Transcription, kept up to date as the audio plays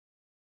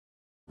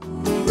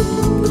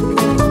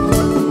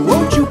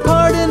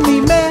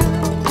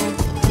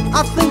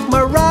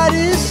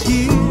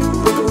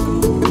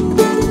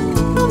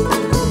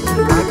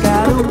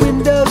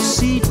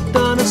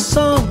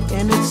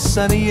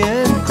sunny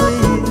and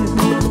clear.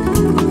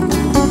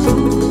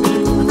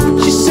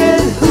 She said,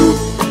 hoop,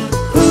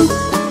 hoop,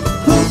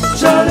 hoop,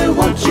 Charlie,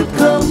 won't you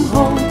come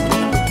home?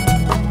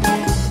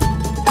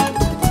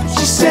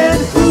 She said,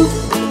 hoop,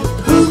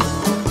 hoop,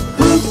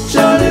 hoop,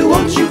 Charlie,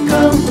 won't you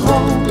come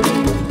home?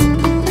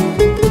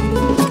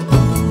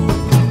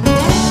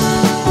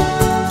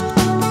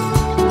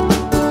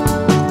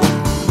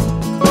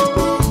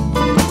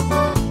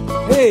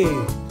 Hey,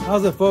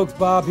 how's it, folks?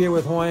 Bob here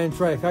with Hawaiian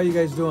Trike. How you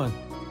guys doing?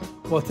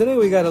 Well, today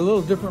we got a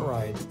little different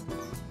ride.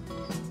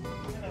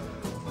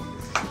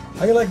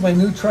 I like my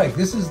new Trike.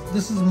 This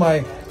is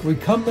my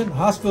recumbent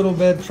hospital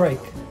bed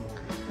Trike,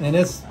 and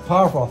it's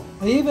powerful.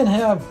 I even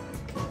have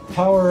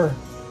power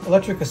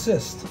electric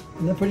assist.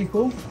 Isn't that pretty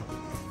cool?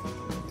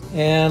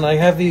 And I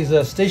have these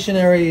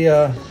stationary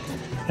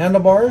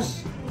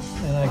handlebars,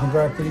 and I can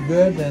drive pretty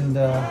good, and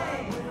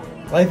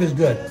life is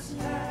good.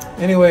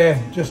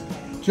 Anyway, just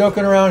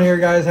joking around here,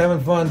 guys,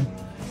 having fun.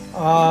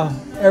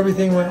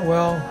 Everything went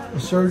well. The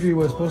surgery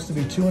was supposed to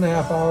be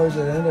 2.5 hours.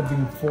 It ended up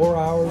being 4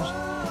 hours.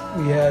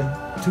 We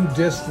had 2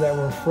 discs that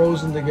were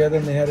frozen together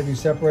and they had to be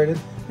separated.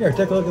 Here,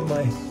 take a look at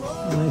my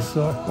nice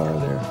soft bar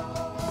there.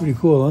 Pretty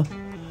cool, huh?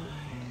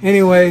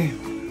 Anyway,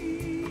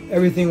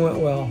 everything went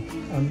well.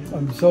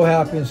 I'm so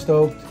happy and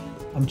stoked.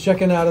 I'm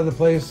checking out of the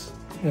place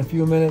in a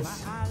few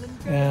minutes.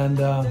 And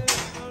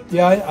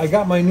yeah, I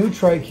got my new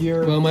Trike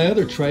here. Well, my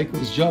other Trike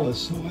was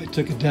jealous, so I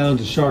took it down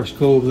to Sharks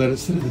Cove, let it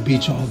sit at the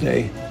beach all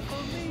day.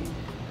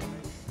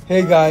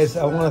 Hey guys,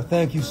 I want to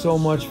thank you so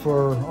much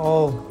for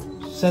all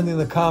sending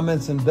the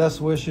comments and best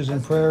wishes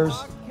and prayers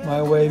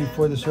my way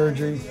before the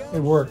surgery. It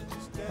worked.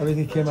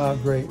 Everything came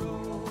out great.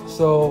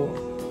 So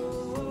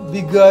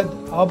be good.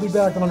 I'll be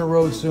back on the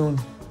road soon,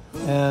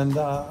 and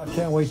I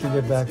can't wait to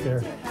get back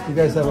there. You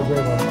guys have a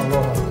great one.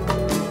 Aloha.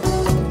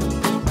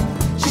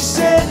 She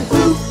said,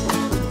 hoop,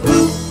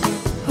 hoop.